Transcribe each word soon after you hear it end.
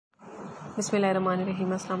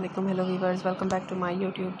Bismillahirrahmanirrahim. Assalamu alaikum. Hello viewers, welcome back to my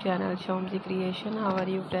YouTube channel Shomji Creation. How are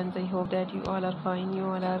you friends? I hope that you all are fine, you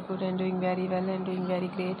all are good and doing very well and doing very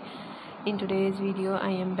great. In today's video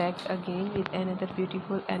I am back again with another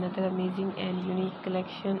beautiful, another amazing and unique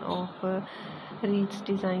collection of wreaths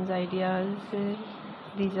designs ideas.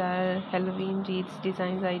 These are Halloween wreaths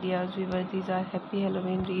designs ideas. Viewers, these are happy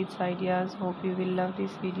Halloween wreaths ideas. Hope you will love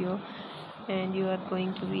this video and you are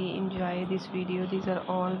going to enjoy this video. These are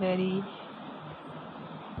all very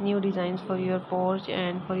new designs for your porch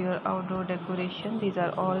and for your outdoor decoration. These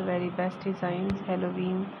are all very best designs,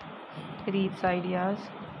 Halloween wreaths ideas.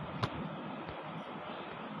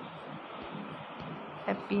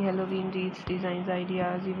 Happy Halloween wreaths designs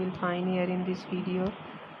ideas you will find here in this video,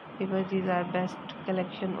 because these are best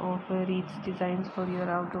collection of wreaths designs for your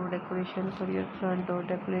outdoor decoration, for your front door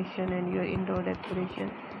decoration and your indoor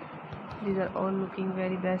decoration. These are all looking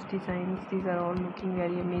very best designs. These are all looking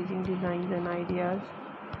very amazing designs and ideas.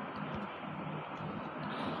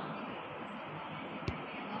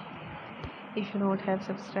 If you not have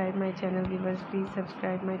subscribed my channel, viewers, please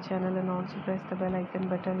subscribe my channel and also press the bell icon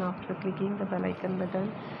button. After clicking the bell icon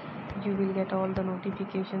button, you will get all the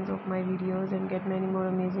notifications of my videos and get many more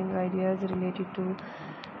amazing ideas related to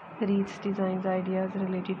wreaths designs ideas,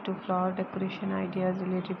 related to flower decoration ideas,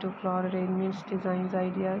 related to flower arrangements designs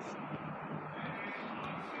ideas.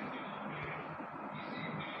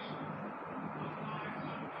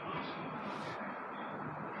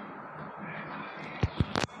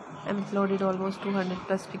 I'm uploaded almost 200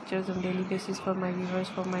 plus pictures on daily basis for my viewers,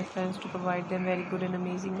 for my friends, to provide them very good and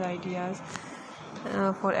amazing ideas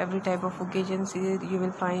for every type of occasions. You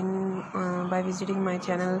will find by visiting my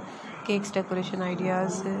channel cakes decoration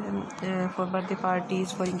ideas for birthday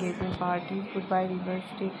parties, for engagement parties. Goodbye viewers,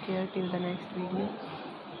 take care till the next video.